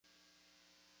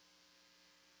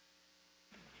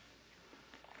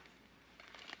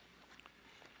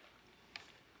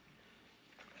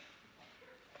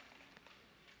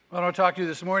I want to talk to you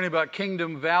this morning about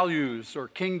kingdom values or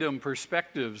kingdom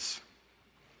perspectives.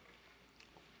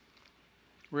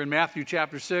 We're in Matthew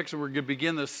chapter 6, and we're going to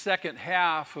begin the second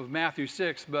half of Matthew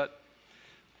 6, but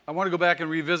I want to go back and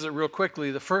revisit real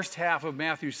quickly the first half of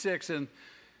Matthew 6. And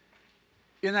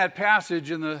in that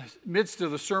passage, in the midst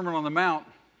of the Sermon on the Mount,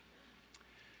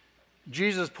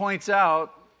 Jesus points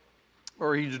out,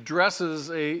 or he addresses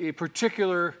a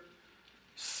particular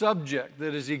subject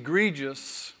that is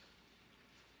egregious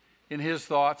in his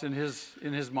thoughts, in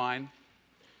his mind.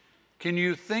 Can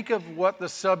you think of what the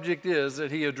subject is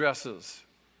that he addresses?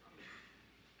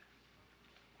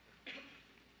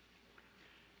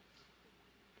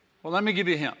 Well, let me give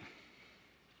you a hint.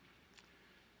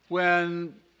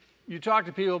 When you talk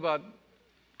to people about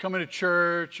coming to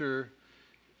church and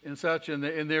such, and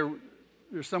they're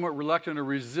somewhat reluctant or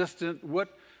resistant, what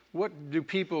do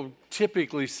people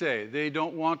typically say? They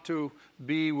don't want to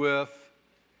be with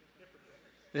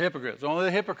the hypocrites. Only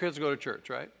the hypocrites go to church,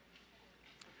 right?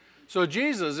 So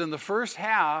Jesus, in the first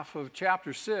half of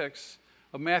chapter 6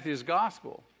 of Matthew's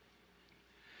gospel,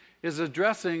 is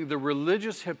addressing the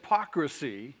religious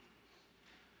hypocrisy,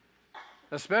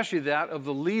 especially that of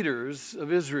the leaders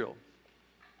of Israel,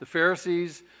 the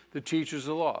Pharisees, the teachers of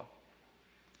the law.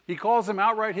 He calls them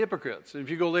outright hypocrites. And if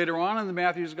you go later on in the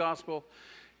Matthew's gospel,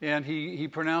 and he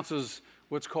pronounces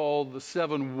what's called the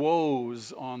 7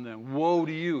 woes on them. Woe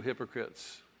to you,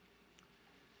 hypocrites.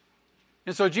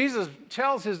 And so Jesus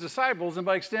tells his disciples, and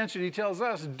by extension he tells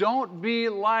us, don't be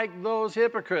like those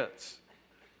hypocrites.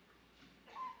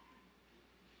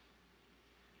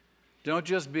 Don't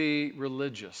just be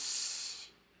religious.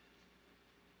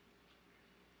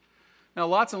 Now,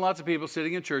 lots and lots of people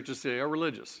sitting in churches today are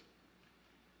religious.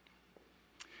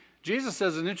 Jesus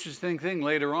says an interesting thing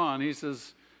later on. He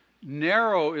says,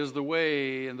 narrow is the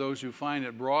way, and those who find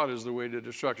it, broad is the way to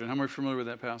destruction. How many are familiar with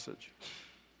that passage?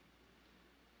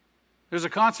 There's a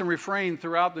constant refrain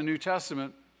throughout the New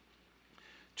Testament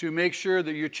to make sure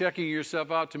that you're checking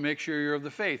yourself out, to make sure you're of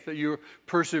the faith, that you're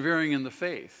persevering in the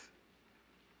faith.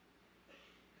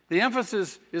 The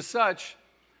emphasis is such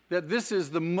that this is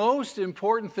the most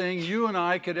important thing you and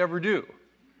I could ever do,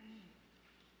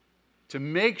 to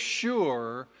make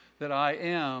sure that I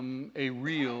am a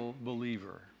real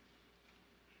believer.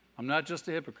 I'm not just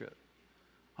a hypocrite.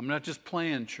 I'm not just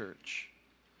playing church.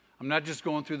 I'm not just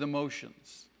going through the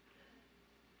motions.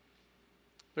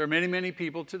 There are many, many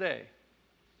people today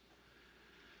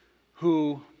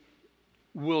who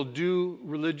will do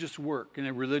religious work and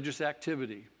a religious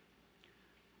activity,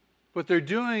 but they're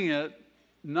doing it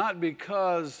not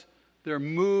because they're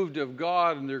moved of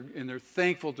God and they're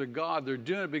thankful to God. They're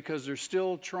doing it because they're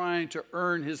still trying to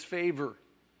earn His favor.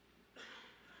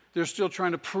 They're still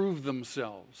trying to prove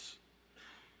themselves.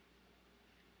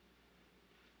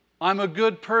 I'm a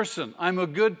good person. I'm a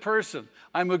good person.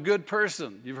 I'm a good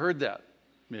person. You've heard that.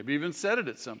 Maybe even said it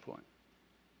at some point.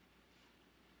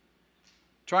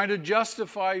 Trying to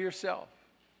justify yourself.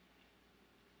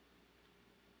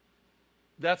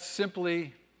 That's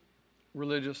simply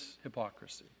religious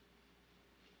hypocrisy.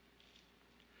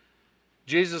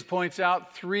 Jesus points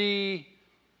out three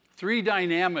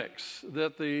dynamics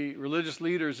that the religious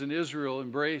leaders in Israel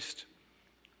embraced,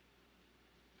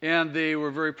 and they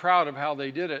were very proud of how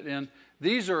they did it. And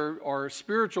these are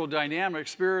spiritual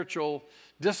dynamics, spiritual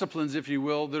disciplines, if you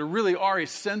will, that really are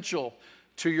essential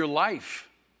to your life.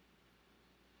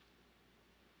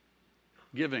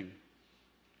 Giving.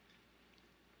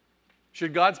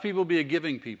 Should God's people be a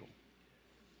giving people?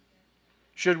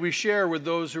 Should we share with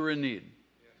those who are in need?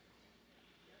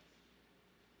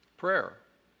 Prayer.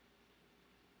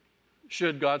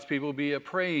 Should God's people be a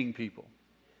praying people?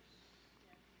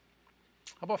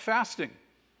 How about fasting?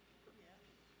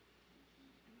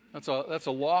 That's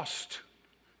a lost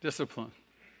discipline.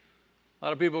 A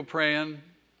lot of people praying,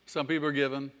 some people are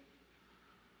giving.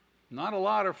 Not a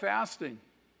lot are fasting.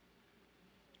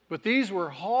 But these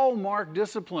were hallmark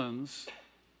disciplines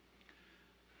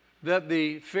that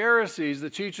the Pharisees, the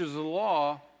teachers of the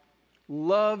law,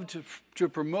 loved to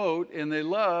promote, and they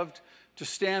loved to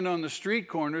stand on the street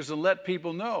corners and let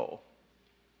people know.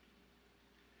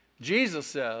 Jesus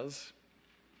says,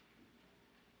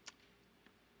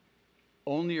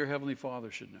 only your Heavenly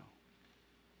Father should know.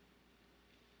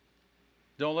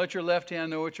 Don't let your left hand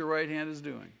know what your right hand is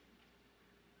doing.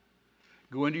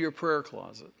 Go into your prayer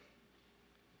closet,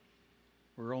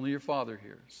 where only your Father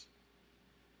hears.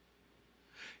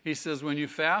 He says, when you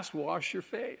fast, wash your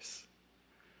face.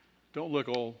 Don't look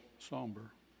all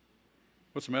somber.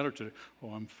 What's the matter today? Oh,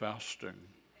 I'm fasting.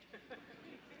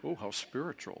 Oh, how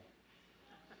spiritual.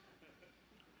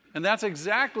 And that's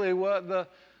exactly what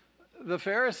the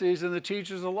Pharisees and the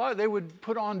teachers of the law, they would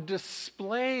put on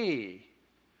display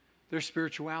their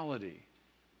spirituality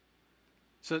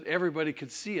so that everybody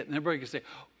could see it and everybody could say,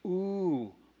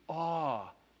 ooh,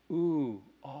 ah, ooh,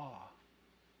 ah.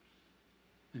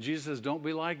 And Jesus says, don't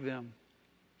be like them.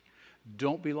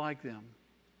 Don't be like them.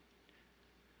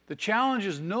 The challenge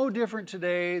is no different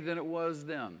today than it was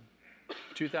then,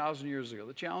 2,000 years ago.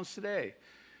 The challenge today,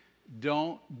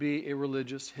 don't be a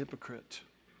religious hypocrite.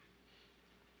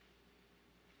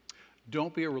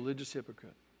 Don't be a religious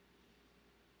hypocrite.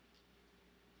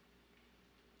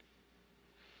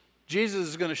 Jesus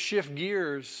is going to shift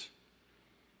gears,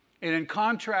 and in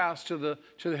contrast to the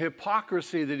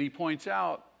hypocrisy that he points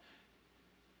out,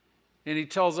 and he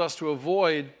tells us to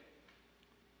avoid,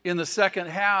 in the second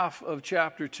half of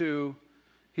chapter 2,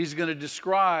 he's going to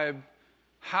describe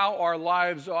how our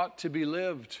lives ought to be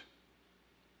lived.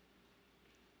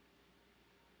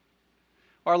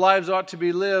 Our lives ought to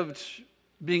be lived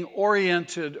being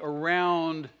oriented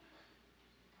around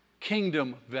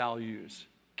kingdom values,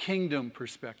 kingdom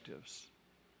perspectives.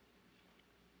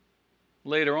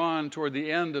 Later on, toward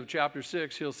the end of chapter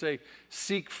 6, he'll say,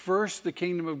 seek first the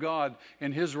kingdom of God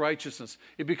and his righteousness.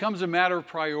 It becomes a matter of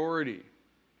priority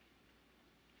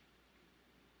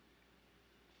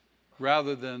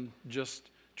rather than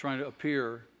just trying to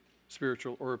appear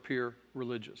spiritual or appear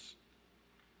religious.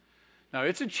 Now,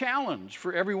 it's a challenge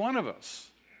for every one of us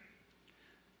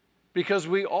because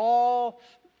we all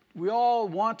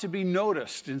want to be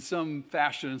noticed in some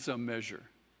fashion, in some measure.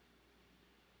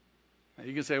 Now,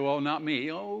 you can say, well, not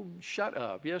me. Oh, shut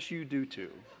up. Yes, you do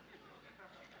too.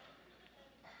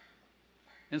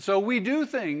 And so we do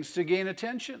things to gain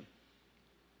attention.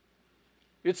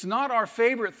 It's not our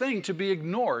favorite thing to be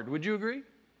ignored. Would you agree?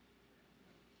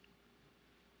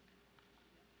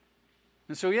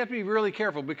 And so you have to be really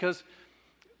careful because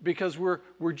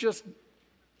we're just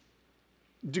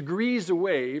degrees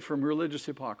away from religious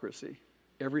hypocrisy,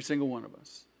 every single one of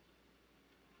us.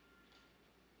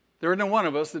 There isn't one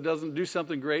of us that doesn't do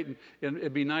something great and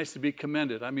it'd be nice to be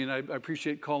commended. I mean, I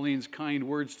appreciate Colleen's kind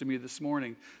words to me this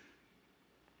morning,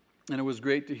 and it was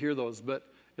great to hear those. But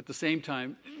at the same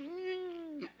time,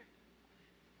 you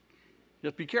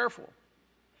have to be careful.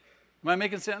 Am I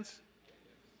making sense?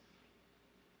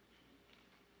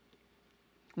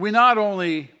 We not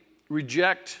only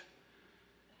reject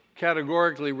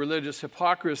categorically religious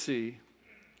hypocrisy,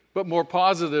 but more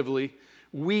positively,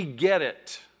 we get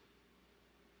it.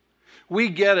 We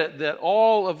get it that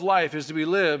all of life is to be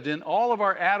lived and all of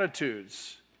our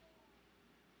attitudes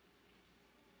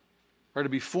are to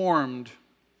be formed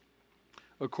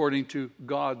according to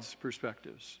God's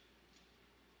perspectives.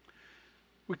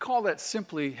 We call that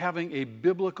simply having a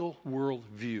biblical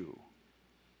worldview.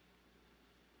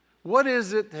 What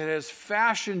is it that has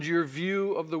fashioned your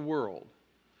view of the world?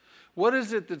 What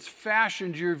is it that's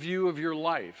fashioned your view of your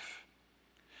life?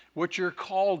 What you're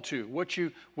called to, what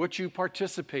you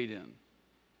participate in?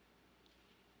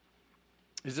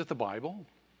 Is it the Bible?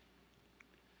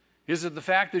 Is it the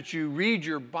fact that you read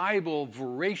your Bible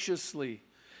voraciously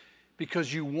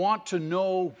because you want to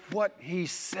know what he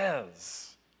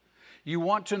says? You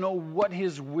want to know what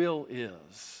his will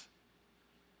is.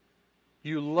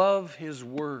 You love his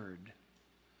word.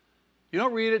 You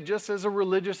don't read it just as a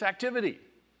religious activity.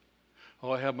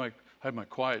 Oh, I had my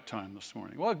quiet time this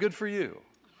morning. Well, good for you.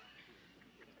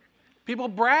 People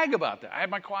brag about that. I had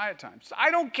my quiet time. So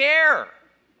I don't care.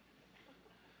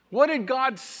 What did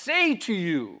God say to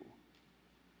you?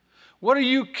 What are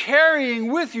you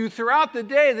carrying with you throughout the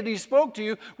day that he spoke to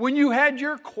you when you had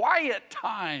your quiet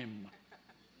time?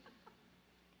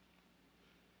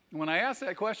 When I ask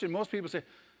that question, most people say,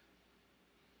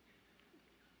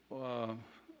 I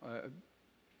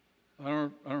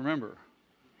don't remember.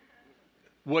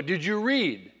 What did you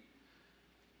read?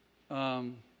 I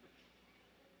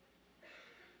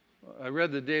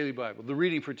read the Daily Bible, the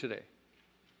reading for today.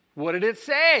 What did it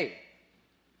say?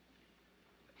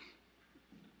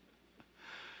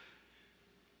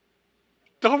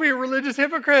 Don't be a religious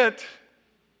hypocrite.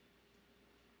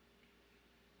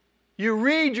 You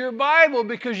read your Bible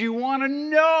because you want to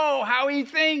know how he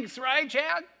thinks, right,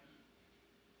 Chad?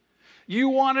 You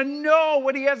want to know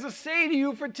what he has to say to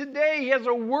you for today. He has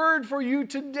a word for you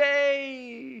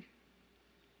today.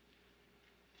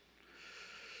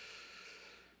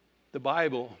 The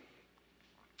Bible,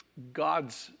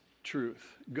 God's truth,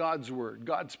 God's word,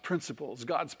 God's principles,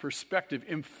 God's perspective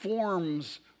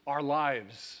informs our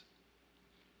lives.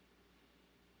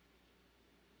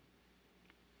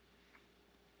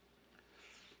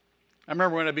 I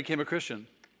remember when I became a Christian,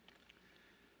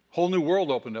 a whole new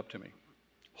world opened up to me.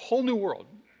 Whole new world.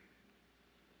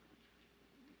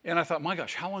 And I thought, my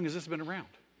gosh, how long has this been around?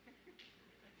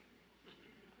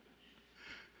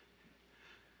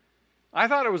 I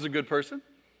thought I was a good person.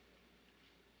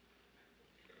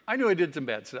 I knew I did some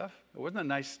bad stuff. I wasn't a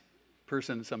nice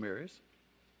person in some areas.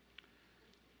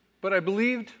 But I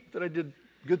believed that I did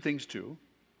good things too.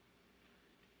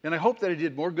 And I hoped that I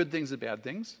did more good things than bad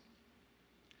things.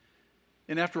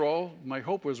 And after all, my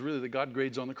hope was really that God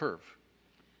grades on the curve.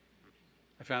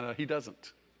 I found out He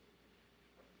doesn't.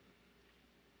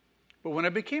 But when I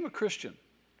became a Christian,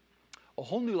 a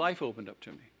whole new life opened up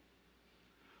to me.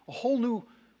 A whole new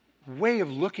way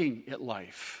of looking at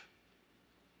life.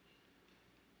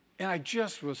 And I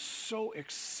just was so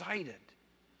excited.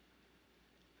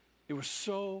 It was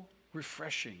so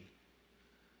refreshing.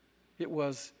 It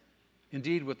was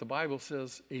indeed what the Bible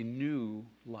says, a new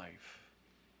life.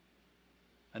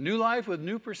 A new life with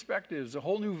new perspectives, a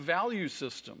whole new value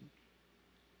system.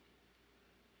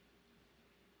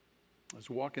 Let's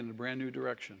walk in a brand new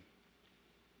direction.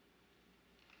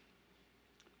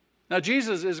 Now,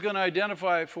 Jesus is going to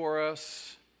identify for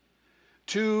us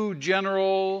two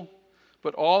general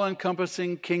but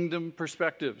all-encompassing kingdom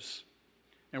perspectives.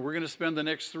 And we're going to spend the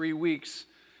next 3 weeks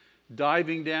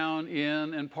diving down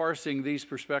in and parsing these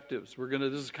perspectives.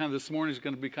 This morning is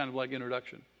going to be kind of like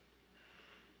introduction.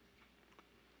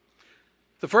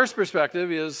 The first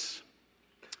perspective is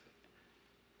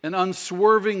an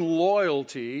unswerving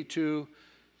loyalty to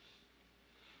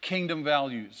kingdom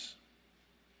values.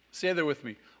 Say that with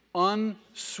me.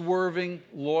 Unswerving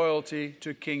loyalty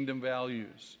to kingdom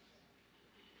values.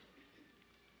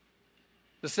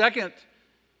 The second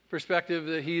perspective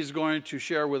that he's going to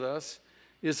share with us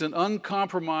is an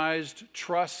uncompromised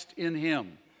trust in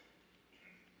Him.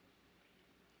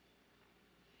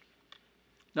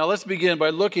 Now let's begin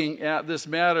by looking at this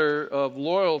matter of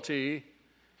loyalty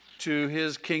to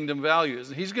His kingdom values.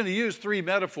 And he's going to use 3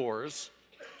 metaphors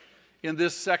in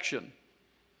this section.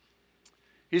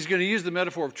 He's going to use the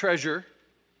metaphor of treasure,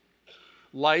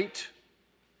 light,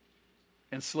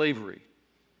 and slavery.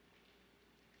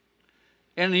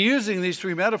 And in using these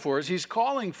 3 metaphors, he's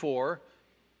calling for,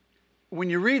 when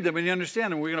you read them and you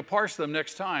understand them, we're going to parse them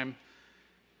next time,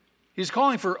 he's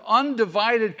calling for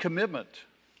undivided commitment,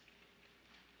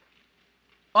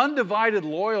 undivided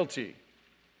loyalty,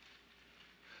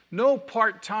 no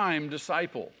part-time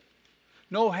disciple,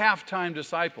 no half-time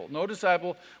disciple, no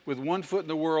disciple with 1 foot in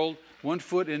the world, 1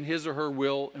 foot in his or her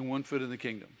will, and 1 foot in the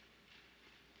kingdom.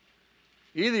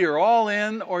 Either you're all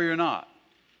in or you're not.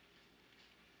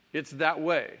 It's that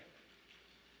way.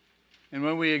 And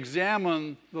when we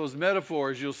examine those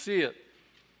metaphors, you'll see it.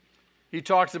 He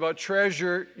talks about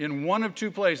treasure in one of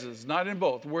 2 places, not in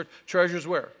both. The word treasure's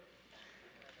where?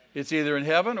 It's either in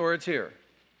heaven or it's here.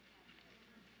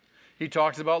 He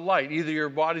talks about light. Either your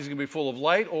body's going to be full of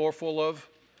light or full of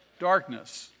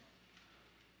darkness.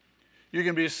 You're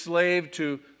going to be a slave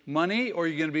to money or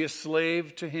you're going to be a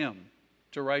slave to Him,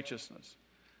 to righteousness.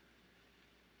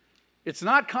 It's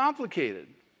not complicated.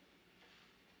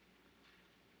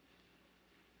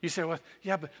 You say, well,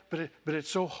 yeah, but it's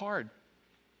so hard.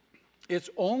 It's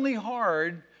only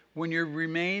hard when you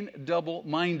remain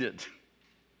double-minded.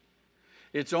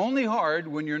 It's only hard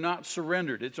when you're not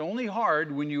surrendered. It's only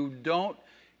hard when you don't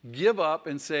give up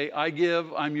and say, I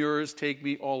give, I'm yours, take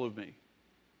me, all of me.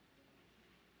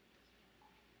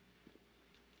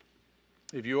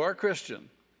 If you are a Christian,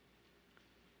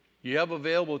 you have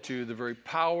available to you the very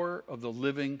power of the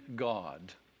living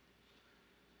God.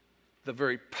 The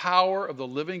very power of the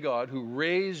living God who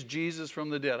raised Jesus from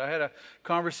the dead. I had a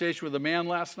conversation with a man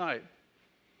last night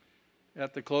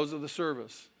at the close of the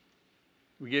service.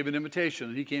 We gave an invitation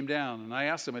and he came down and I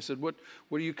asked him, I said, what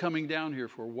are you coming down here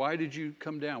for? Why did you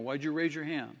come down? Why did you raise your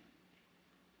hand?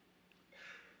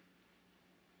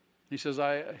 He says,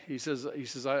 I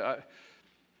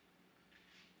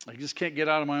just can't get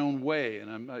out of my own way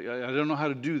and I don't know how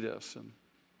to do this. And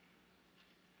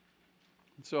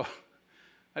so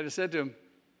I just said to him,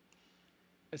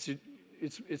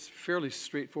 it's fairly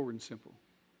straightforward and simple.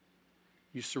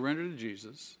 You surrender to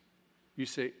Jesus. You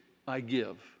say, I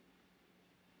give.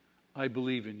 I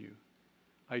believe in you.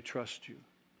 I trust you.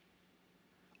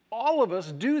 All of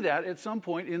us do that at some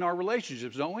point in our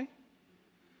relationships, don't we?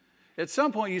 At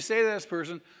some point you say to this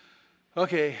person,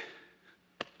 okay,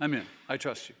 I'm in. I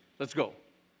trust you. Let's go.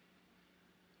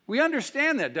 We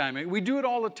understand that dynamic. We do it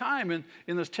all the time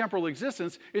in this temporal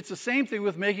existence. It's the same thing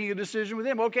with making a decision with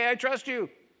Him. Okay, I trust you.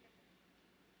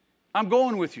 I'm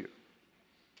going with you.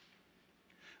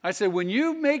 I said, when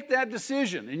you make that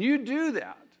decision and you do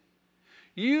that,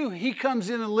 He comes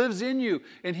in and lives in you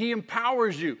and He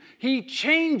empowers you. He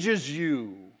changes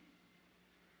you.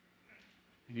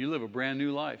 and you live a brand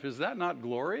new life. Is that not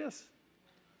glorious?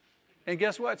 And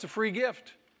guess what? It's a free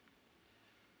gift.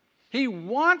 He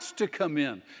wants to come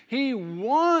in. He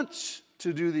wants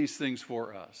to do these things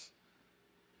for us.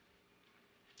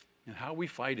 And how we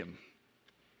fight him.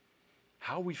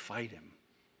 How we fight him.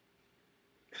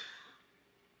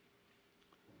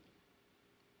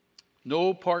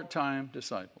 No part-time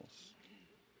disciples.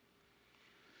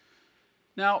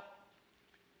 Now,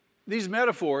 these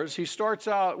metaphors, he starts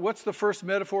out, what's the first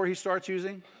metaphor he starts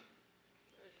using?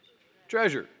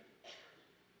 Treasure.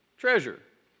 Treasure.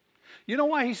 You know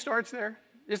why he starts there?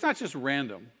 It's not just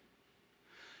random.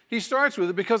 He starts with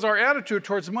it because our attitude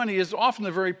towards money is often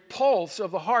the very pulse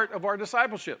of the heart of our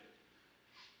discipleship.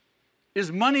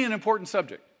 Is money an important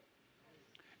subject?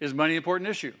 Is money an important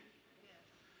issue?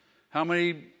 How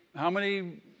many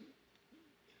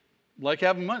like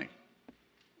having money?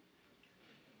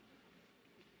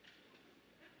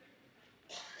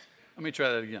 Let me try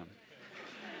that again.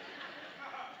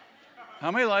 How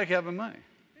many like having money?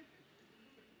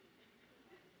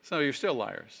 Some of you are still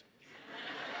liars.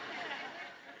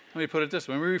 Let me put it this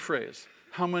way. Let me rephrase.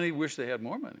 How many wish they had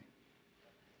more money?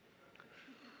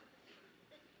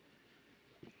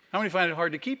 How many find it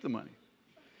hard to keep the money?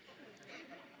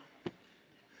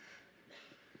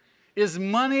 Is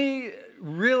money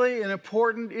really an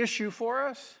important issue for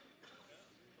us?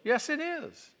 Yes, it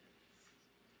is.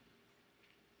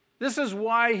 This is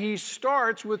why he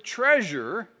starts with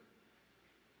treasure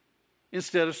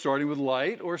instead of starting with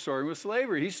light or starting with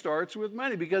slavery. He starts with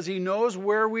money because he knows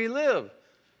where we live.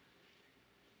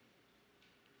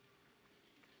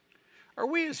 Are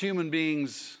we as human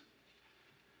beings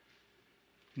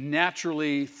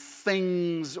naturally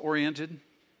things-oriented?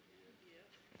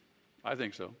 I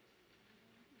think so.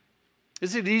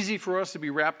 Is it easy for us to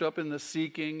be wrapped up in the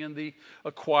seeking and the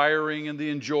acquiring and the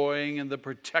enjoying and the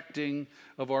protecting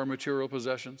of our material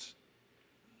possessions?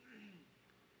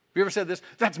 Have you ever said this?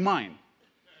 That's mine.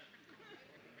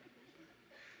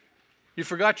 You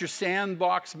forgot your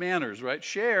sandbox manners, right?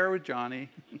 Share with Johnny.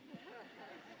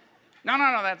 No,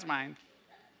 that's mine.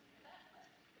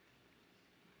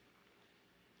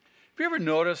 Have you ever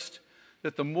noticed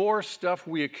that the more stuff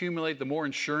we accumulate, the more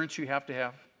insurance you have to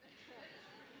have?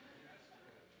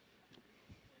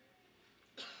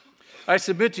 I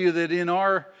submit to you that in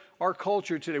our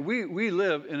culture today, we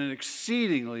live in an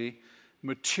exceedingly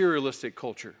materialistic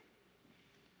culture.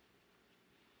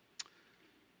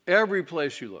 Every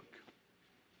place you look.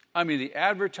 I mean, the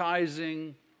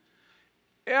advertising,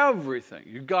 everything.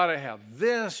 You got to have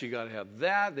this, you got to have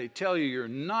that. They tell you you're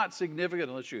not significant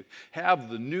unless you have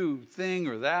the new thing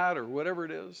or that or whatever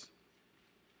it is.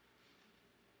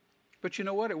 But you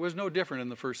know what? It was no different in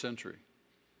the first century.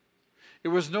 It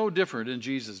was no different in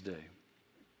Jesus' day.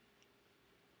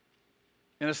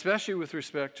 And especially with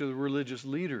respect to the religious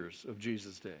leaders of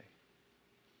Jesus' day.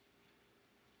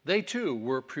 They too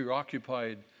were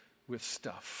preoccupied with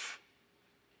stuff.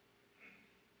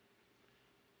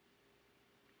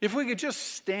 If we could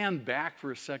just stand back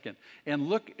for a second and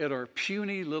look at our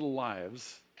puny little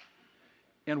lives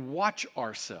and watch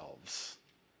ourselves,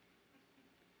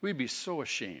 we'd be so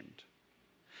ashamed.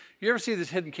 You ever see these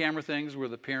hidden camera things where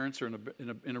the parents are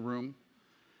in a room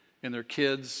and their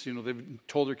kids, they've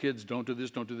told their kids, don't do this,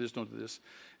 don't do this, don't do this.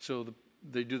 So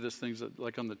they do these things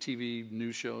like on the TV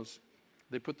news shows.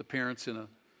 They put the parents in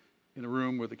a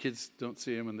room where the kids don't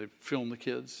see them and they film the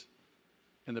kids.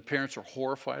 And the parents are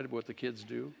horrified at what the kids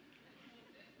do.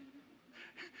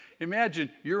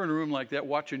 Imagine you're in a room like that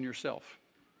watching yourself.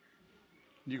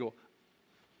 You go,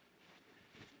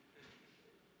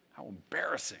 how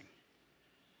embarrassing.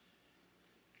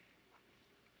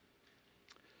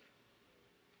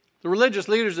 The religious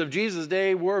leaders of Jesus'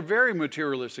 day were very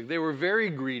materialistic. They were very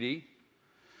greedy.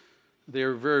 They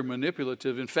were very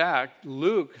manipulative. In fact,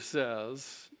 Luke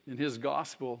says in his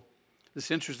gospel,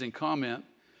 this interesting comment,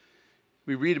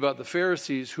 we read about the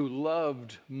Pharisees who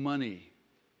loved money.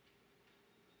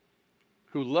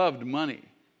 Who loved money.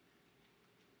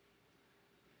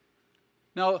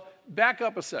 Now, back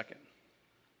up a second.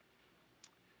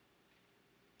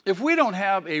 If we don't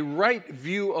have a right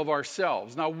view of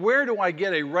ourselves, now where do I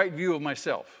get a right view of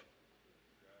myself?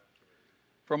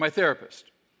 From my therapist.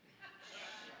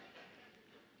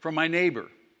 From my neighbor.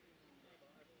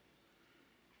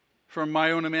 From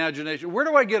my own imagination. Where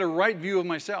do I get a right view of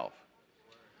myself?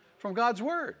 From God's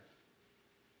Word.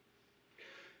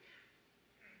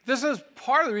 This is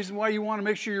part of the reason why you want to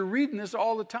make sure you're reading this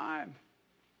all the time.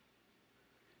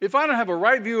 If I don't have a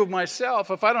right view of myself,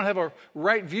 if I don't have a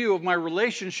right view of my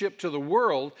relationship to the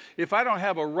world, if I don't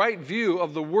have a right view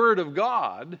of the Word of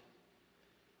God,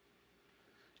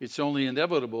 it's only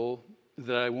inevitable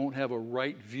that I won't have a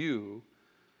right view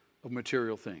of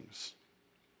material things.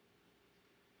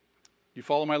 You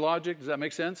follow my logic? Does that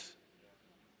make sense?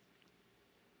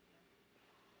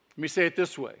 Let me say it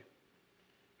this way.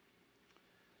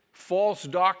 False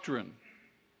doctrine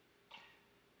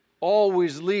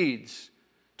always leads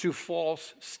to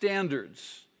false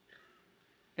standards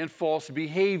and false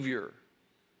behavior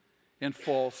and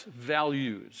false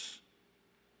values.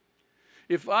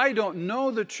 If I don't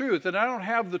know the truth and I don't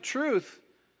have the truth,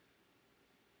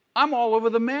 I'm all over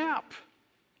the map.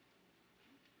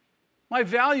 My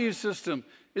value system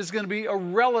is going to be a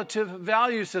relative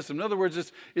value system. In other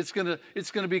words, it's going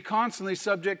to be constantly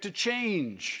subject to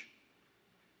change.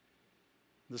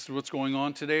 This is what's going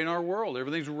on today in our world.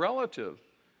 Everything's relative.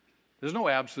 There's no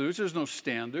absolutes. There's no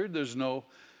standard. There's no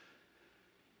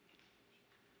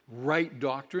right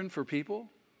doctrine for people.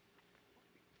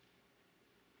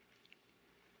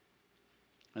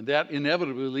 And that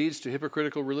inevitably leads to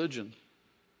hypocritical religion.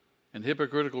 And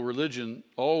hypocritical religion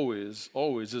always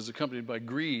is accompanied by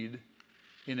greed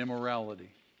and immorality.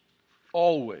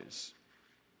 Always.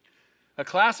 A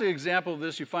classic example of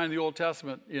this you find in the Old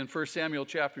Testament in 1 Samuel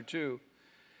chapter 2.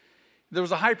 There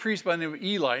was a high priest by the name of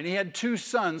Eli, and he had two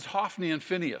sons, Hophni and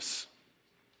Phinehas,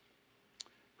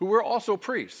 who were also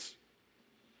priests.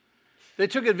 They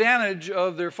took advantage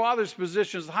of their father's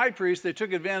position as the high priest. They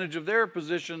took advantage of their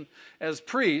position as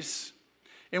priests.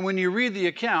 And when you read the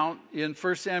account in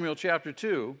 1 Samuel chapter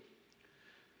 2,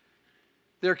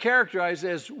 they're characterized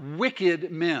as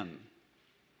wicked men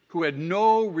who had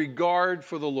no regard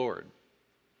for the Lord.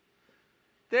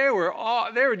 They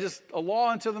were just a law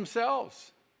unto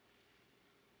themselves.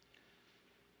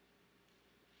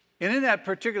 And in that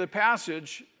particular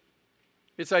passage,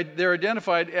 they're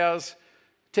identified as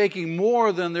taking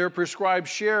more than their prescribed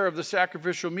share of the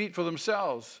sacrificial meat for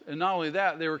themselves. And not only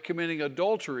that, they were committing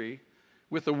adultery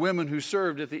with the women who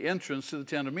served at the entrance to the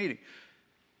tent of meeting.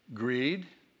 Greed,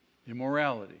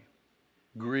 immorality.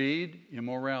 Greed,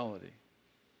 immorality.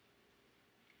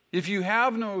 If you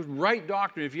have no right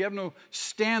doctrine, if you have no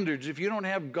standards, if you don't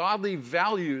have godly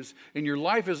values and your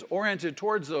life is oriented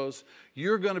towards those,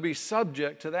 you're going to be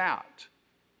subject to that.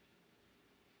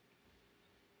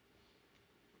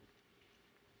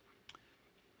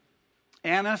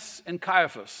 Annas and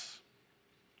Caiaphas,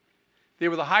 they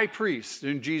were the high priests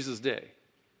in Jesus' day.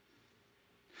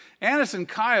 Annas and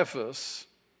Caiaphas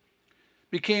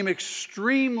became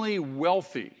extremely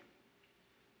wealthy.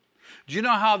 Do you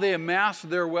know how they amassed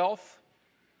their wealth?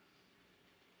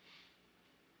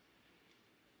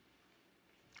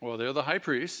 Well, they're the high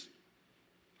priests.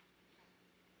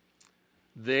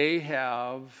 They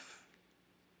have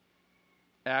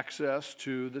access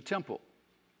to the temple.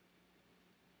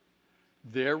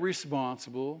 They're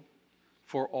responsible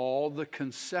for all the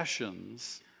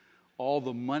concessions, all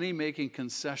the money-making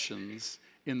concessions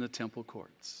in the temple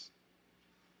courts.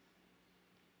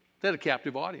 They had a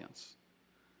captive audience.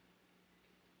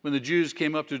 When the Jews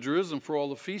came up to Jerusalem for all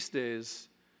the feast days,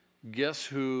 guess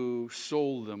who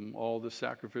sold them all the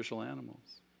sacrificial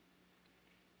animals?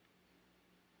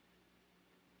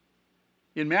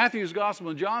 In Matthew's gospel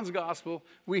and John's gospel,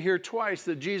 we hear twice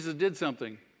that Jesus did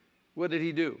something. What did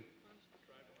he do?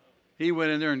 He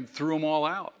went in there and threw them all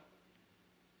out.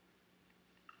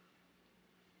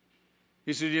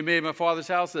 He said, "You made my Father's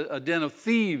house a den of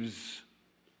thieves,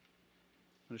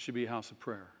 but it should be a house of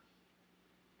prayer."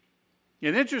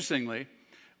 And interestingly,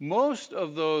 most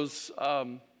of those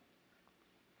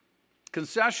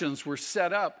concessions were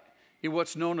set up in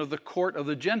what's known as the court of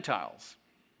the Gentiles.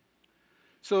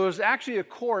 So there's actually a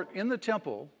court in the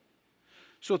temple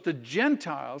so that the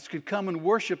Gentiles could come and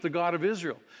worship the God of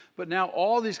Israel. But now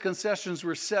all these concessions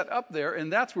were set up there,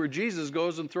 and that's where Jesus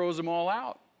goes and throws them all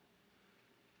out.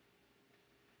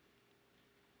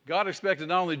 God expected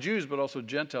not only Jews, but also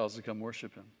Gentiles to come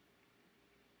worship him.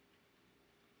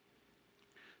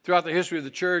 Throughout the history of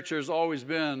the church, there's always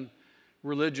been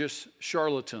religious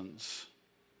charlatans.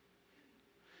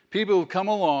 People who've come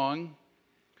along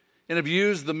and have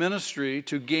used the ministry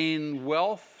to gain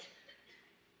wealth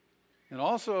and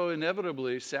also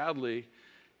inevitably, sadly,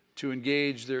 to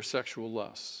engage their sexual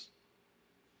lusts.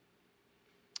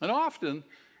 And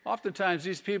oftentimes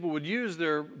these people would use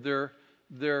their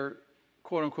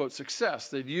quote-unquote success.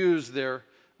 They'd use their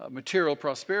material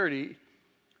prosperity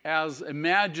as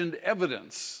imagined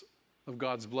evidence of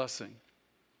God's blessing.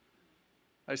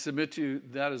 I submit to you,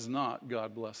 that is not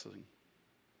God blessing.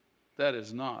 That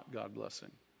is not God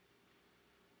blessing.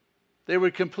 They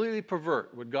would completely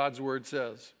pervert what God's word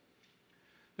says.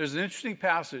 There's an interesting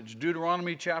passage,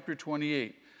 Deuteronomy chapter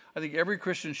 28. I think every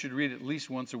Christian should read it at least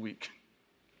once a week.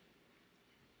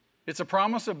 It's a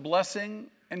promise of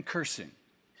blessing and cursing.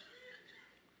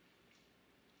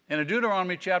 And in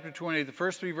Deuteronomy chapter 28, the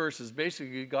first 3 verses,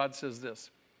 basically God says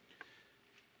this: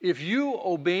 if you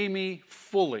obey me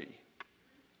fully,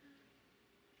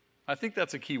 I think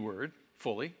that's a key word,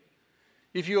 fully.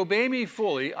 If you obey me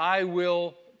fully, I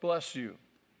will bless you.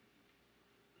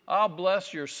 I'll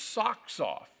bless your socks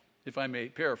off, if I may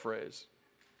paraphrase.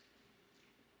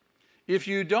 If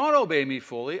you don't obey me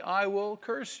fully, I will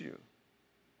curse you.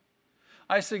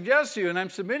 I suggest to you, and I'm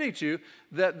submitting to you,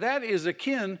 that that is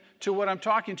akin to what I'm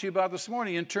talking to you about this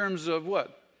morning in terms of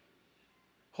what?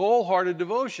 Wholehearted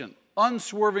devotion,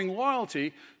 unswerving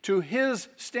loyalty to His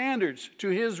standards, to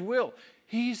His will.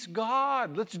 He's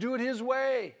God. Let's do it His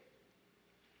way.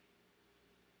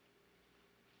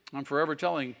 I'm forever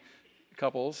telling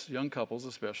couples, young couples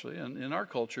especially, and in our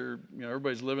culture,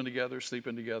 everybody's living together,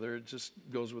 sleeping together. It just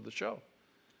goes with the show.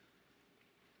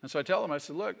 And so I tell them, I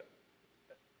said, look,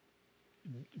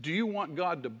 do you want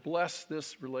God to bless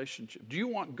this relationship? Do you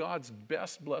want God's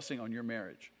best blessing on your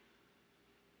marriage?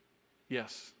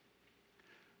 Yes.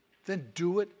 Then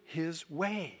do it His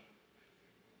way.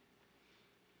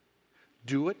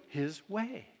 Do it His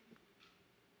way.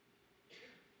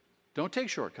 Don't take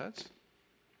shortcuts.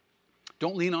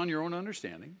 Don't lean on your own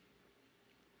understanding.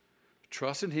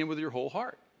 Trust in Him with your whole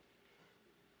heart.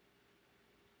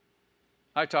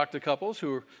 I talk to couples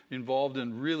who are involved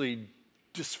in really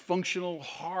dysfunctional,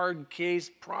 hard case,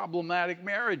 problematic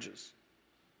marriages.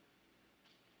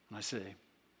 And I say,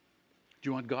 do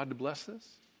you want God to bless this?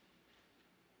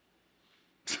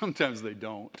 Sometimes they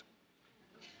don't.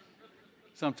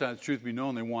 Sometimes, truth be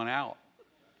known, they want out.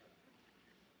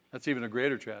 That's even a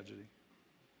greater tragedy.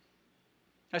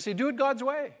 I say, do it God's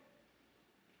way.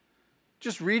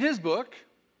 Just read His book,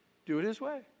 do it His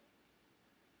way.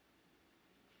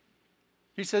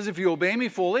 He says, if you obey me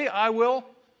fully, I will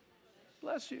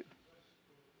bless you.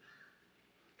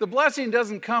 The blessing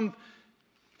doesn't come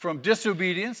from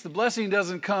disobedience. The blessing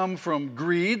doesn't come from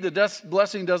greed. The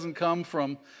blessing doesn't come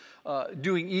from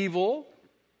doing evil.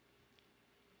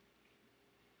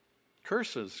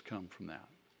 Curses come from that.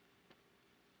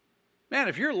 Man,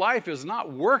 if your life is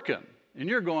not working and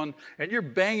you're going and you're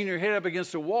banging your head up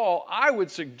against a wall, I would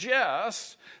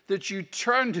suggest that you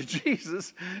turn to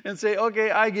Jesus and say, okay,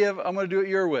 I'm going to do it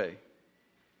your way.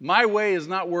 My way is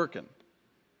not working.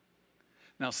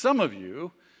 Now, some of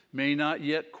you may not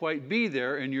yet quite be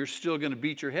there, and you're still going to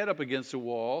beat your head up against a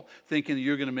wall thinking that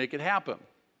you're going to make it happen.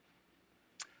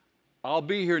 I'll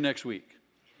be here next week.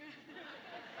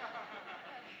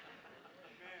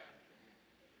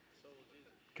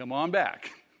 Come on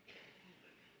back.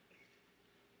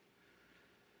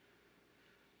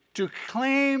 To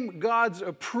claim God's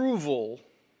approval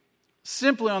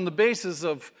simply on the basis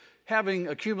of having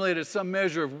accumulated some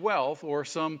measure of wealth or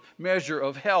some measure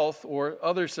of health or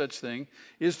other such thing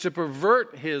is to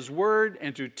pervert His word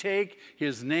and to take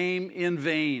His name in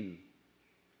vain.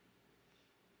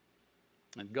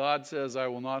 And God says, I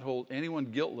will not hold anyone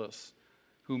guiltless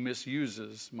who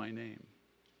misuses my name.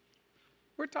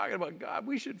 We're talking about God.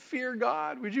 We should fear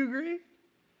God. Would you agree?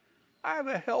 I have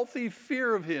a healthy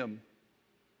fear of Him.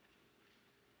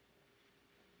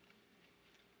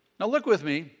 Now look with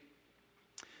me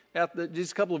at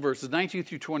these couple of verses, 19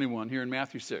 through 21 here in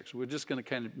Matthew 6. We're just going to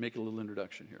kind of make a little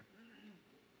introduction here.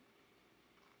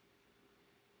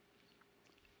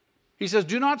 He says,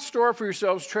 do not store up for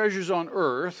yourselves treasures on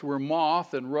earth where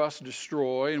moth and rust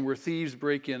destroy and where thieves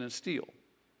break in and steal.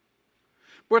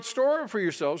 But store up for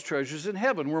yourselves treasures in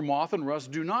heaven where moth and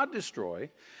rust do not destroy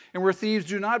and where thieves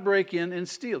do not break in and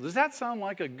steal. Does that sound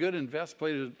like a good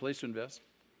place to invest?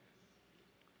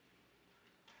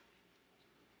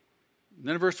 And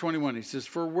then in verse 21, he says,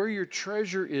 for where your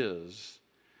treasure is,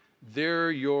 there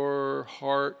your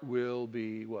heart will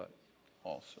be what?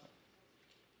 Also.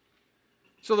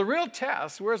 So the real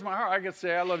test, where's my heart? I could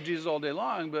say I love Jesus all day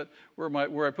long, but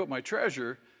where I put my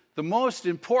treasure, the most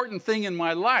important thing in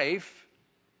my life,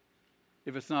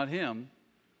 if it's not Him,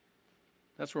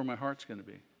 that's where my heart's going to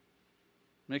be.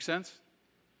 Make sense?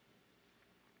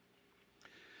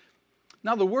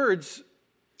 Now the words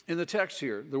in the text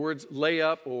here, the words lay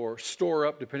up or store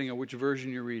up, depending on which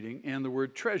version you're reading, and the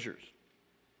word treasures.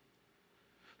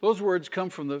 Those words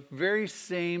come from the very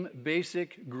same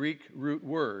basic Greek root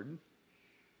word,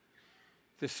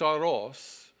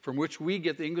 thesaurus, from which we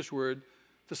get the English word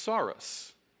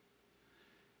thesaurus.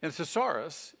 And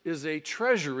thesaurus is a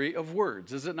treasury of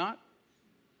words, is it not?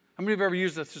 How many of you have ever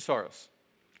used a thesaurus?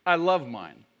 I love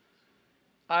mine.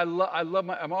 I love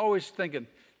mine. I'm always thinking,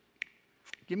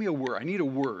 give me a word. I need a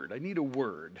word. I need a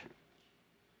word.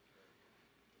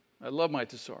 I love my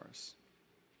thesaurus.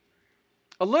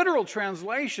 A literal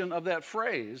translation of that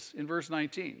phrase in verse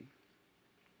 19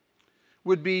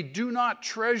 would be, do not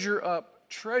treasure up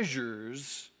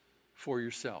treasures for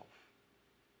yourself.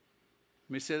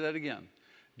 Let me say that again.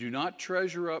 Do not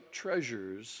treasure up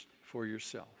treasures for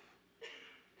yourself.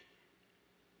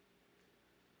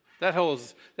 That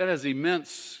has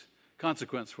immense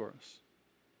consequence for us.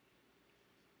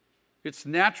 It's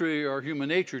naturally our human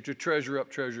nature to treasure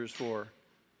up treasures for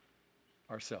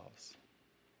ourselves.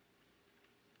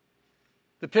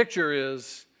 The picture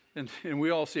is, and we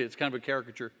all see it, it's kind of a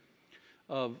caricature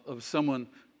of someone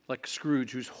like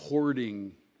Scrooge who's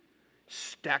hoarding,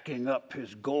 stacking up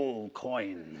his gold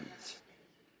coins.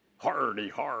 Hardy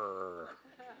har.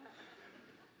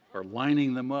 Or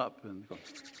lining them up and going.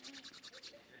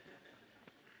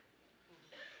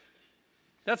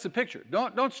 That's the picture.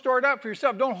 Don't store it up for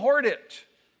yourself. Don't hoard it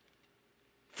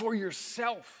for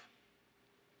yourself.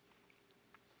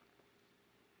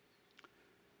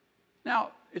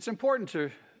 Now, it's important to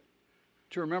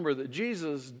remember that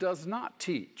Jesus does not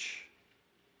teach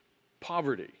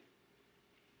poverty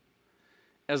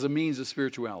as a means of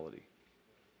spirituality.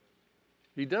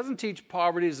 He doesn't teach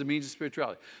poverty as a means of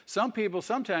spirituality. Some people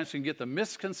sometimes can get the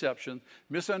misconception,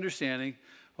 misunderstanding,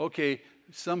 okay,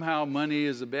 somehow money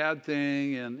is a bad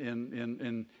thing,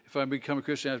 and if I become a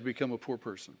Christian, I have to become a poor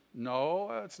person. No,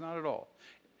 that's not at all.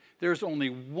 There's only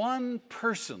one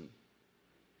person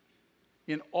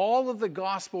in all of the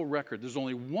gospel record, there's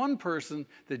only one person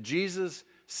that Jesus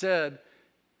said,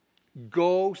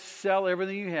 go sell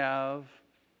everything you have,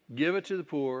 give it to the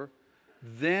poor,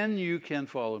 then you can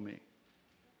follow me.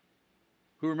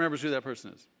 Who remembers who that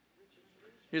person is?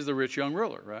 He's the rich young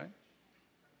ruler, right?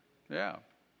 Yeah.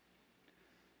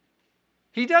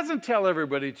 He doesn't tell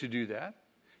everybody to do that.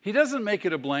 He doesn't make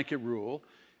it a blanket rule.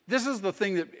 This is the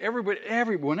thing that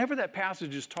whenever that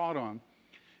passage is taught on,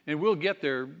 and we'll get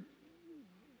there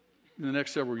in the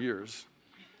next several years.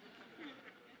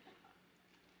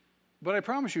 But I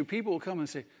promise you, people will come and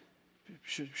say,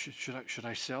 should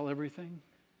I sell everything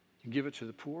and give it to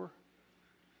the poor?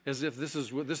 As if this is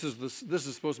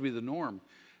supposed to be the norm.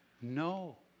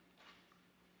 No.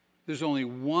 There's only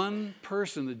one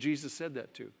person that Jesus said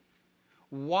that to.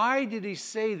 Why did he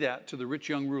say that to the rich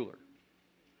young ruler?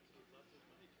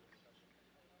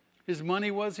 His money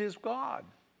was his God.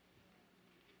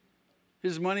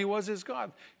 His money was his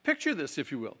God. Picture this,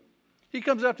 if you will. He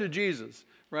comes up to Jesus,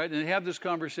 right, and they have this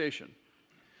conversation.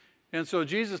 And so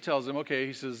Jesus tells him, okay,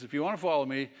 he says, if you want to follow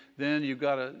me, then you've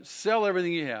got to sell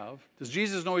everything you have. Does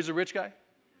Jesus know he's a rich guy?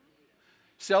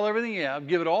 Sell everything you have,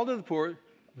 give it all to the poor,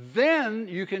 then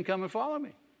you can come and follow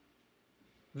me.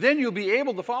 Then you'll be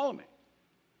able to follow me.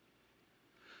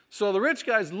 So the rich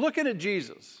guy's looking at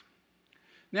Jesus.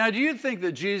 Now, do you think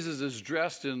that Jesus is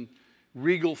dressed in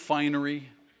regal finery?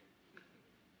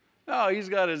 No, he's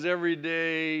got his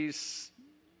everyday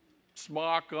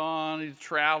smock on. He's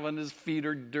traveling. His feet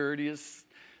are dirty. His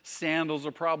sandals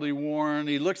are probably worn.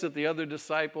 He looks at the other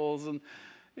disciples, and,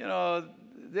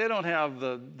 they don't have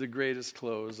the greatest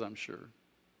clothes, I'm sure.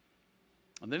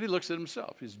 And then he looks at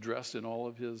himself. He's dressed in all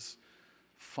of his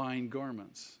fine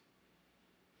garments.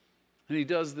 And he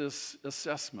does this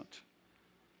assessment.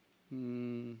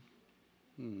 And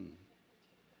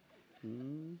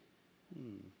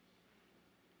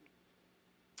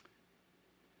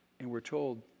we're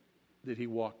told that he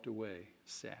walked away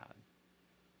sad.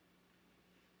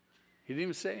 He didn't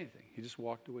even say anything. He just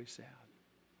walked away sad.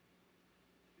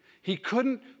 He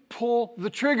couldn't pull the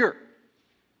trigger.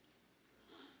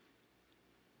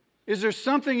 Is there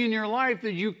something in your life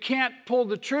that you can't pull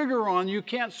the trigger on? You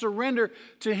can't surrender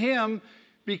to him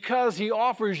because he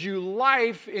offers you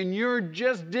life and you're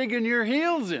just digging your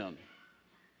heels in?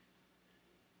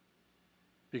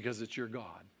 Because it's your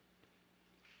God.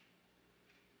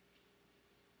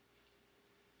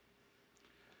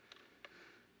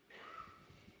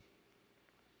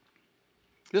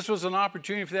 This was an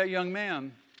opportunity for that young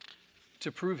man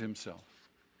to prove himself.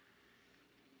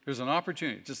 There's an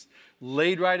opportunity just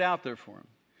laid right out there for him.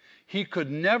 He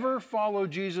could never follow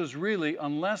Jesus really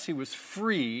unless he was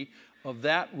free of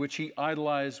that which he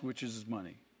idolized, which is his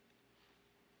money.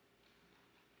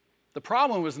 The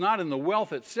problem was not in the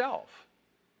wealth itself,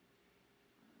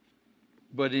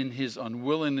 but in his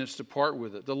unwillingness to part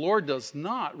with it. The Lord does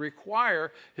not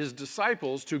require his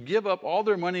disciples to give up all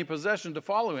their money and possession to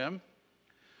follow him,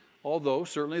 although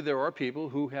certainly there are people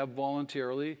who have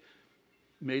voluntarily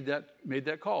made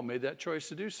that call, made that choice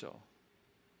to do so.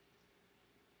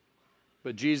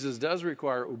 But Jesus does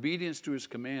require obedience to his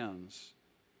commands,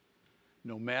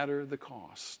 no matter the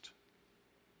cost.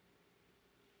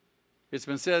 It's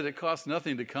been said it costs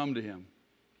nothing to come to him.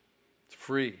 It's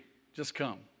free. Just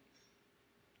come.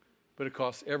 but it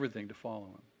costs everything to follow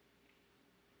him.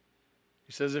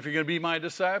 He says, if you're going to be my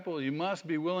disciple, you must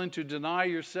be willing to deny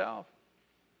yourself.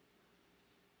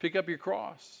 Pick up your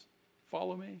cross.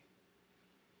 Follow me.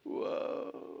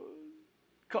 Whoa.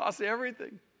 Costs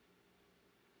everything.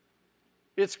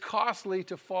 It's costly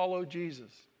to follow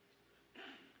Jesus.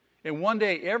 And one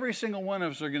day, every single one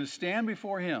of us are going to stand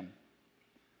before him.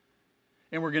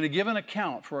 And we're going to give an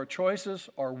account for our choices,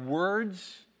 our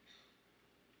words.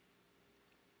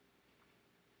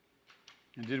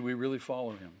 And did we really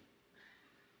follow him?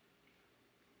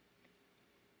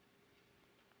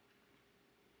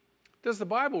 Does the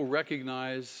Bible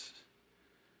recognize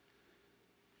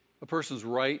a person's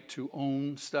right to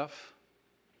own stuff?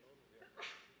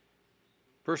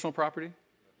 Personal property?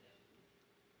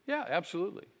 Yeah,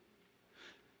 absolutely.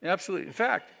 Absolutely. In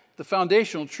fact, the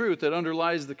foundational truth that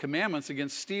underlies the commandments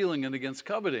against stealing and against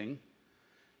coveting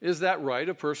is that right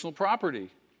of personal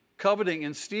property. Coveting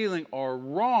and stealing are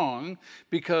wrong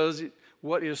because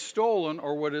what is stolen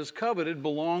or what is coveted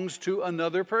belongs to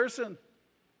another person.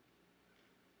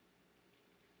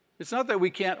 It's not that we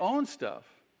can't own stuff.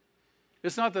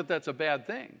 It's not that that's a bad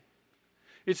thing.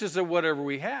 It's just that whatever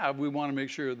we have, we want to make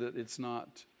sure that it's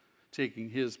not taking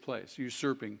his place,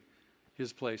 usurping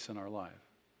his place in our life.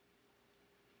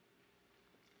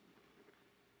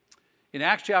 In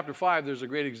Acts chapter 5, there's a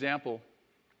great example.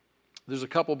 There's a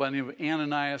couple by the name of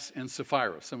Ananias and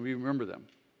Sapphira. Some of you remember them.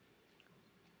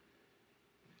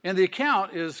 And the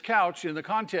account is couched in the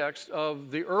context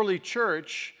of the early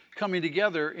church coming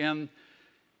together, and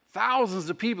thousands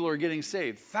of people are getting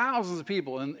saved. Thousands of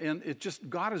people. And it just,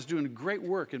 God is doing great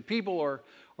work. And people are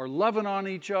loving on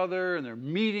each other, and they're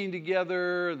meeting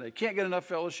together, and they can't get enough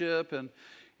fellowship.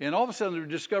 And all of a sudden, they're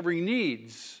discovering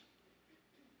needs.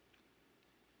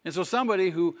 And so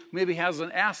somebody who maybe has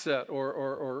an asset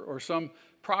or some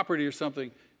property or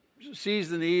something sees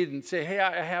the need and say, hey,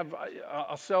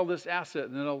 I'll sell this asset,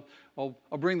 and then I'll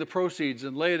bring the proceeds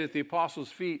and lay it at the apostles'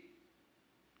 feet.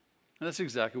 And that's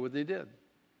exactly what they did.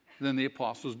 Then the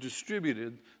apostles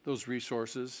distributed those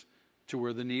resources to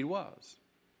where the need was.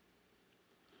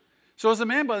 So there's a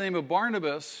man by the name of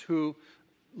Barnabas who,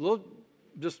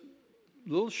 just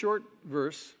little short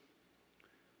verse,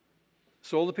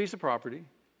 sold a piece of property,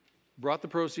 brought the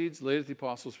proceeds, laid it at the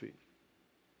apostles' feet.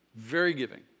 Very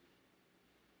giving.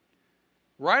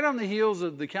 Right on the heels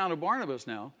of the account of Barnabas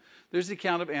now, there's the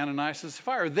account of Ananias and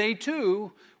Sapphira. They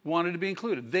too wanted to be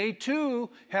included. They too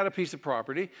had a piece of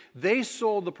property. They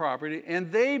sold the property,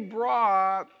 and they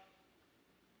brought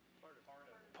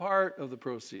part of the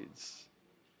proceeds.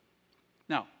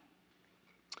 Now,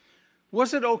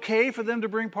 was it okay for them to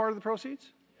bring part of the proceeds?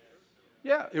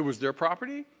 Yeah, it was their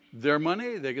property, their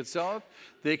money. They could sell it.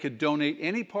 They could donate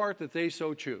any part that they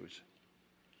so choose.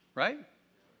 Right?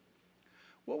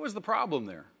 What was the problem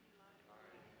there?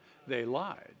 They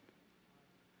lied.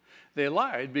 They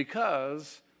lied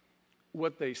because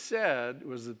what they said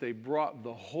was that they brought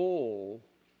the whole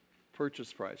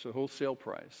purchase price, the whole sale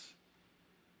price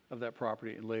of that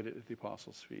property, and laid it at the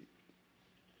apostles' feet.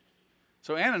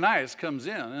 So Ananias comes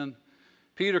in, and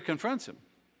Peter confronts him.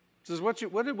 He says, what's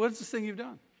this thing you've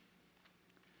done?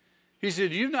 He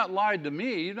said, you've not lied to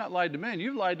me, you've not lied to men,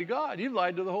 you've lied to God, you've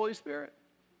lied to the Holy Spirit.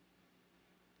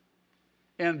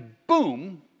 And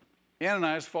boom,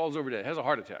 Ananias falls over dead, has a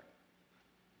heart attack.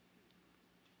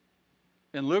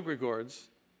 And Luke records,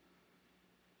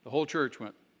 the whole church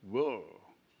went, whoa.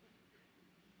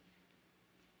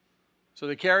 So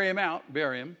they carry him out,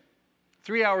 bury him.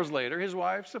 3 hours later, his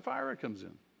wife, Sapphira, comes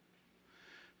in.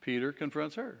 Peter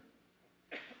confronts her.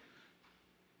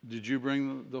 Did you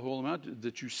bring the whole amount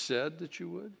that you said that you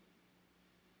would?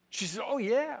 She said, oh,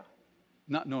 yeah.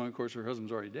 Not knowing, of course, her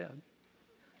husband's already dead.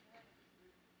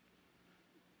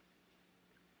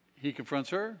 He confronts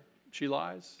her. She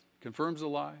lies, confirms the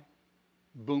lie.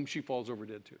 Boom, she falls over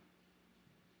dead too.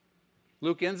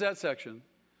 Luke ends that section.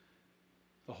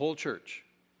 The whole church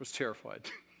was terrified.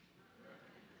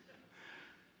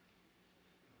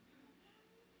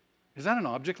 Is that an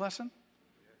object lesson?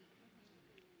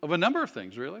 Of a number of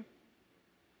things, really.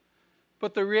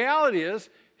 But the reality is,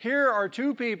 here are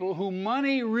two people who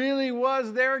money really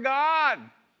was their God.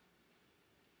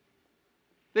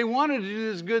 They wanted to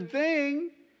do this good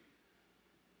thing,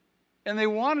 and they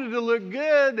wanted to look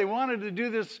good. They wanted to do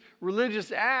this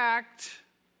religious act,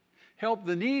 help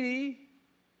the needy,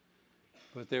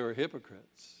 but they were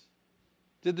hypocrites.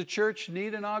 Did the church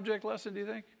need an object lesson, do you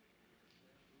think?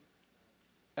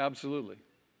 Absolutely.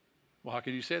 Well, how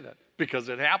can you say that? Because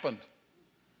it happened.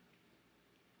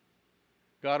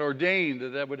 God ordained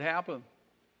that would happen.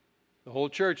 The whole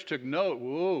church took note.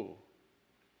 Whoa.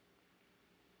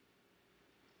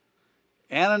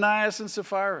 Ananias and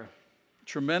Sapphira,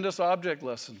 tremendous object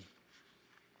lesson.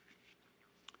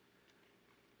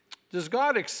 Does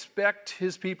God expect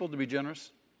his people to be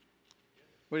generous?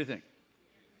 What do you think?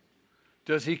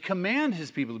 Does he command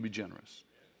his people to be generous?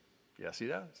 Yes, he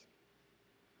does.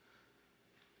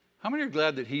 How many are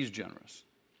glad that he's generous?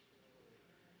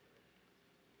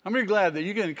 How many are glad that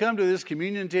you can come to this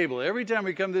communion table? Every time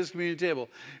we come to this communion table,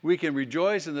 we can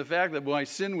rejoice in the fact that my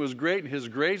sin was great and his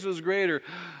grace was greater.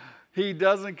 He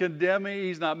doesn't condemn me.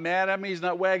 He's not mad at me. He's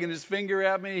not wagging his finger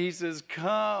at me. He says,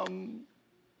 come,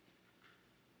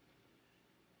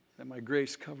 let my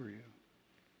grace cover you.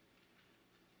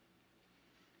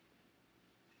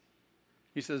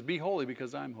 He says, be holy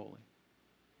because I'm holy.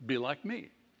 Be like me.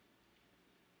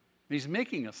 He's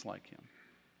making us like him.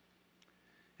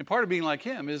 And part of being like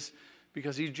him is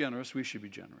because he's generous, we should be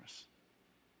generous.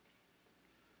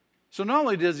 So not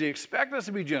only does he expect us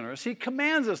to be generous, he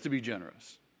commands us to be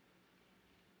generous.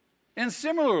 And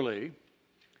similarly,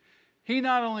 he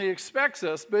not only expects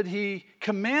us, but he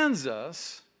commands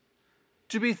us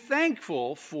to be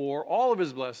thankful for all of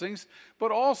his blessings,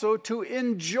 but also to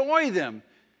enjoy them.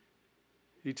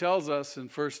 He tells us in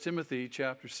 1 Timothy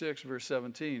chapter 6, verse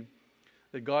 17,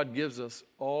 that God gives us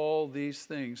all these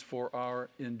things for our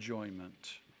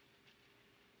enjoyment.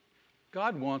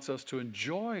 God wants us to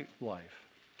enjoy life.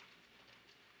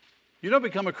 You don't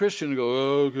become a Christian and go,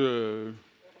 okay,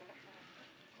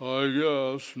 I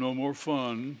guess, no more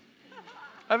fun.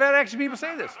 I've had actually people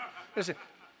say this. They say,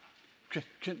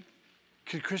 can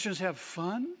Christians have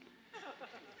fun?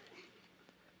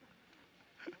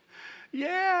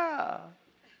 Yeah.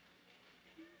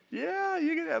 Yeah,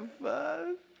 you can have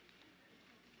fun.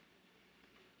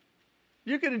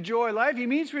 You can enjoy life. He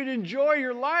means for you to enjoy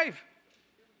your life.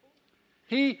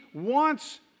 He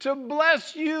wants to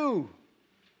bless you.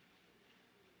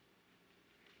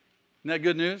 Isn't that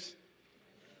good news?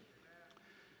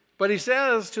 But he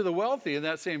says to the wealthy in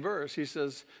that same verse, he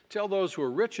says, tell those who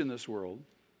are rich in this world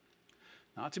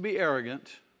not to be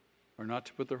arrogant or not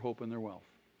to put their hope in their wealth.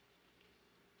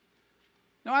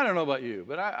 Now, I don't know about you,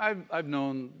 but I've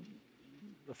known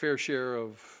a fair share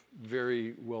of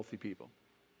very wealthy people.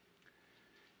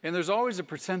 And there's always a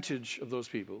percentage of those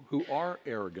people who are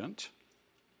arrogant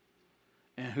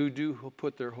and who do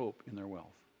put their hope in their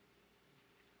wealth.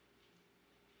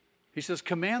 He says,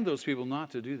 command those people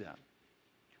not to do that.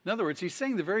 In other words, he's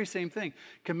saying the very same thing.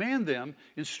 Command them,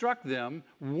 instruct them,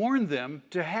 warn them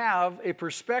to have a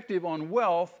perspective on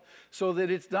wealth so that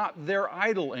it's not their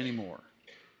idol anymore.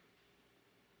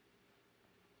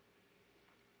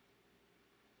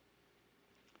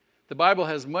 The Bible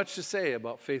has much to say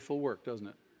about faithful work, doesn't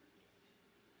it?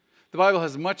 The Bible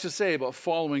has much to say about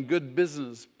following good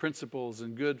business principles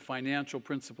and good financial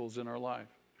principles in our life.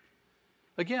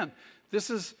 Again, this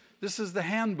is the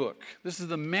handbook. This is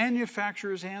the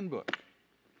manufacturer's handbook.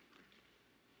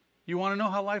 You want to know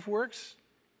how life works?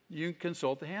 You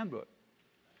consult the handbook.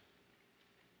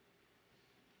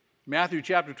 Matthew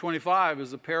chapter 25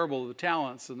 is a parable of the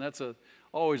talents, and that's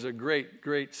always a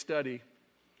great study.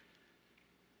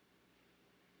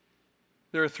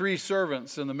 There are 3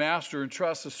 servants, and the master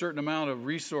entrusts a certain amount of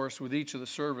resource with each of the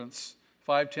servants.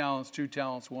 5 talents, 2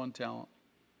 talents, 1 talent.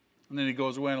 And then he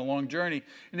goes away on a long journey,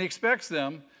 and he expects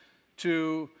them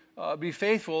to be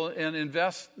faithful and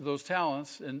invest those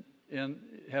talents and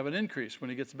have an increase when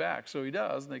he gets back. So he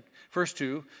does. And the first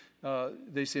 2,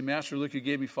 they say, Master, look, you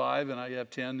gave me 5, and I have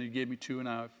 10. And you gave me 2, and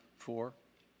I have 4.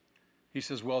 He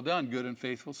says, well done, good and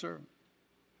faithful servant.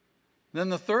 Then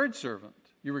the 3rd servant,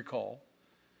 you recall,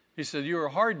 he said, you were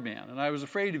a hard man, and I was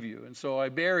afraid of you, and so I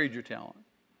buried your talent.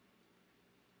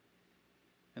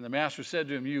 And the master said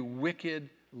to him, you wicked,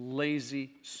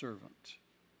 lazy servant.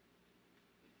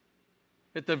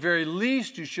 At the very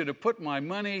least, you should have put my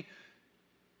money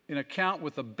in account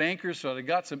with the banker so that I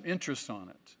got some interest on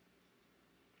it.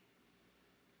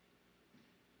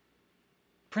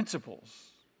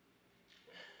 Principles.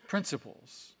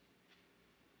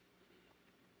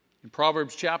 In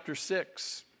Proverbs chapter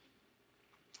 6,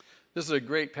 this is a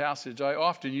great passage. I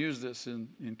often use this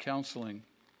in counseling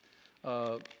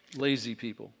lazy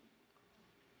people.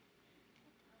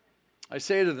 I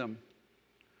say to them,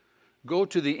 go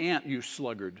to the ant, you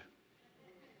sluggard.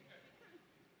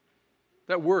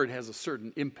 That word has a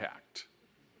certain impact.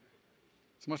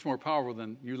 It's much more powerful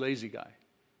than you lazy guy.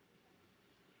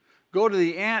 Go to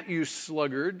the ant, you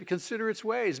sluggard. Consider its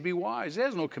ways. Be wise. It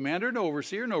has no commander, no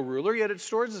overseer, no ruler, yet it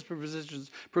stores its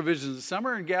provisions in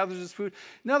summer and gathers its food.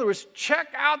 In other words, check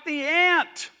out the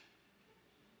ant.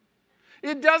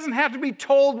 It doesn't have to be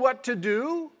told what to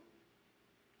do.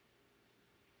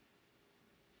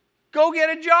 Go get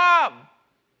a job.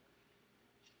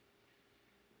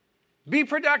 Be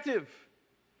productive.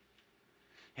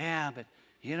 Yeah, but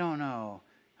you don't know.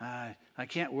 I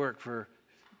can't work for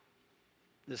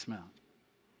this amount.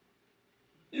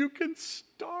 You can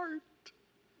start.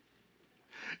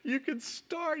 You can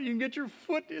start. You can get your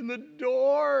foot in the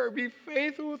door. Be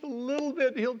faithful with a little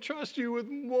bit. He'll trust you with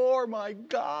more. My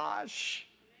gosh.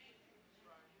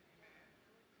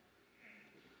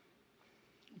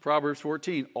 Proverbs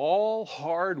 14, all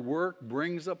hard work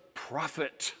brings a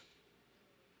profit.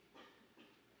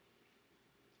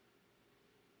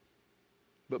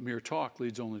 But mere talk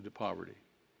leads only to poverty.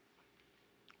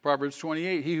 Proverbs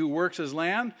 28, he who works his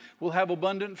land will have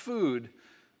abundant food,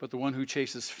 but the one who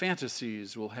chases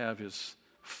fantasies will have his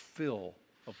fill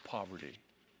of poverty.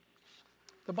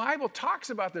 The Bible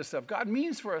talks about this stuff. God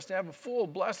means for us to have a full,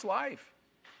 blessed life.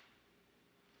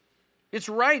 It's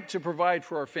right to provide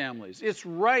for our families. It's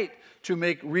right to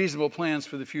make reasonable plans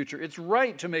for the future. It's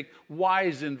right to make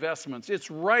wise investments.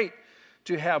 It's right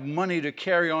to have money to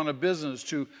carry on a business,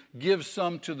 to give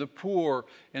some to the poor,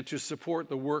 and to support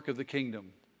the work of the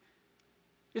kingdom.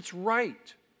 It's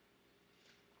right.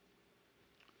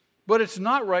 But it's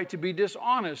not right to be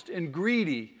dishonest and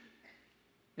greedy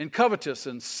and covetous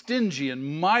and stingy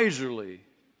and miserly.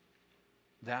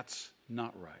 That's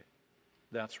not right.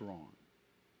 That's wrong.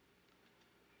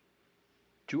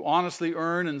 To honestly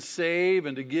earn and save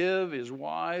and to give is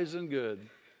wise and good.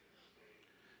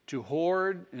 To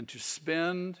hoard and to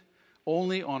spend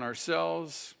only on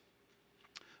ourselves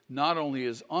not only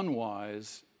is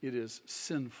unwise, it is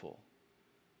sinful.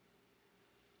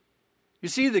 You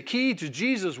see, the key to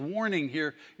Jesus' warning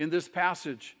here in this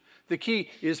passage, the key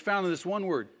is found in this one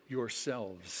word,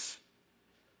 yourselves.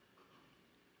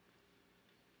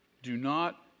 Do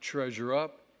not treasure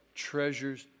up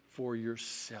treasures for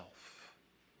yourself.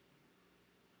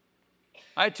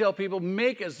 I tell people,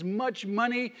 make as much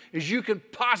money as you can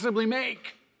possibly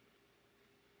make.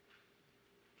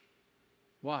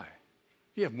 Why?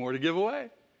 You have more to give away.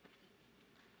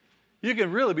 You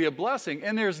can really be a blessing,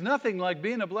 and there's nothing like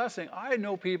being a blessing. I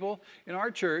know people in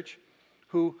our church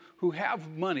who have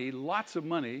money, lots of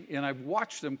money, and I've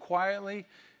watched them quietly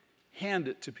hand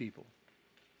it to people.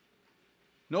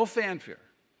 No fanfare.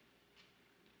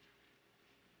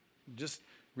 Just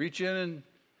reach in and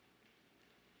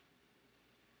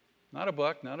not a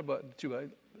buck,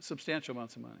 substantial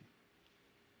amounts of money.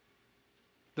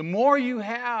 The more you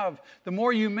have, the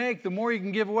more you make, the more you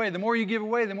can give away. The more you give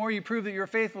away, the more you prove that you're a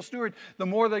faithful steward, the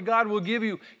more that God will give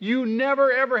you. You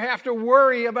never, ever have to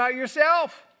worry about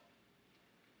yourself.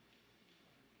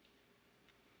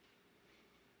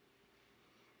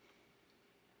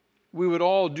 We would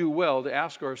all do well to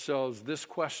ask ourselves this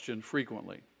question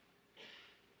frequently.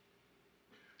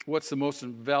 What's the most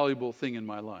valuable thing in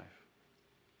my life?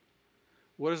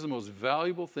 What is the most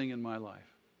valuable thing in my life?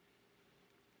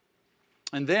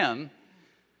 And then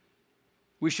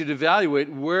we should evaluate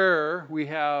where we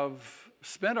have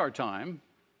spent our time.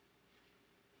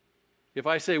 If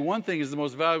I say one thing is the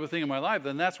most valuable thing in my life,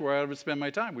 then that's where I would spend my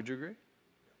time. Would you agree?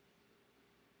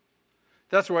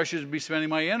 That's where I should be spending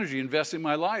my energy, investing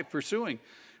my life, pursuing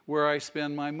where I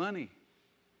spend my money.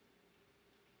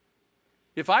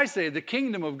 If I say the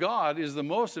kingdom of God is the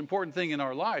most important thing in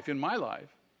our life, in my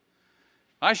life,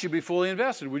 I should be fully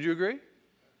invested. Would you agree?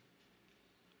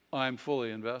 I'm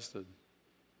fully invested.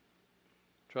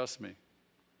 Trust me.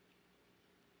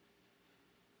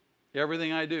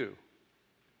 Everything I do,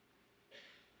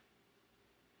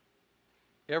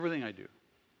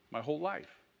 my whole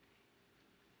life,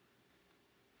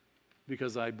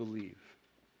 because I believe.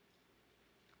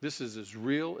 This is as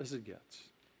real as it gets.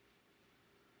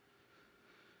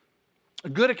 A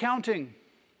good accounting,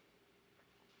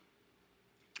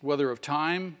 whether of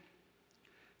time,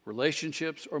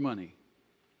 relationships, or money,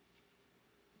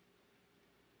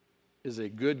 is a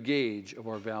good gauge of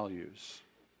our values.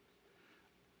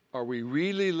 Are we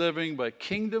really living by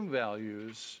kingdom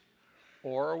values,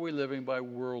 or are we living by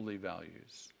worldly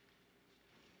values?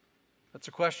 That's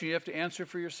a question you have to answer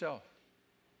for yourself.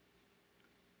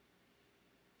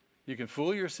 You can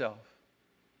fool yourself.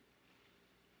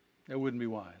 That wouldn't be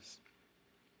wise.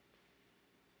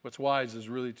 What's wise is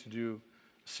really to do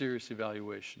a serious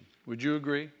evaluation. Would you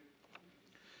agree?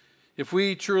 If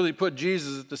we truly put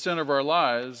Jesus at the center of our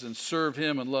lives and serve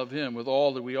him and love him with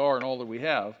all that we are and all that we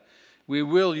have, we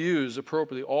will use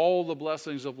appropriately all the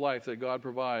blessings of life that God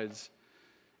provides,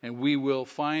 and we will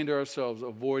find ourselves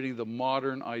avoiding the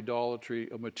modern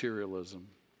idolatry of materialism.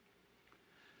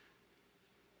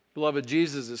 Beloved,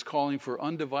 Jesus is calling for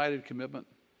undivided commitment.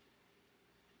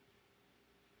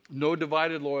 No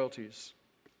divided loyalties.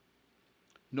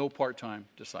 No part-time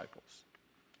disciples.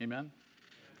 Amen?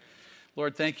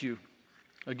 Lord, thank you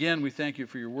Again, we thank you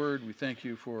for your word. We thank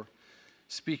you for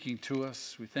speaking to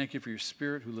us. We thank you for your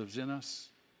Spirit who lives in us.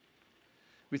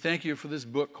 We thank you for this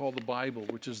book called the Bible,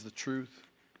 which is the truth.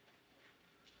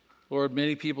 Lord,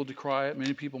 many people decry it,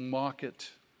 many people mock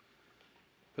it,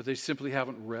 but they simply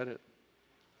haven't read it.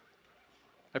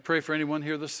 I pray for anyone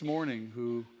here this morning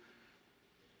who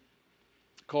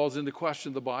calls into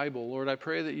question the Bible. Lord, I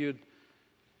pray that you'd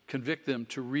convict them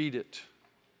to read it,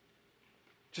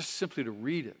 just simply to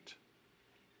read it.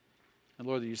 And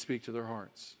Lord, that you speak to their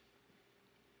hearts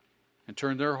and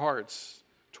turn their hearts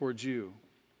towards you,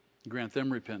 grant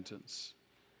them repentance,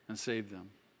 and save them.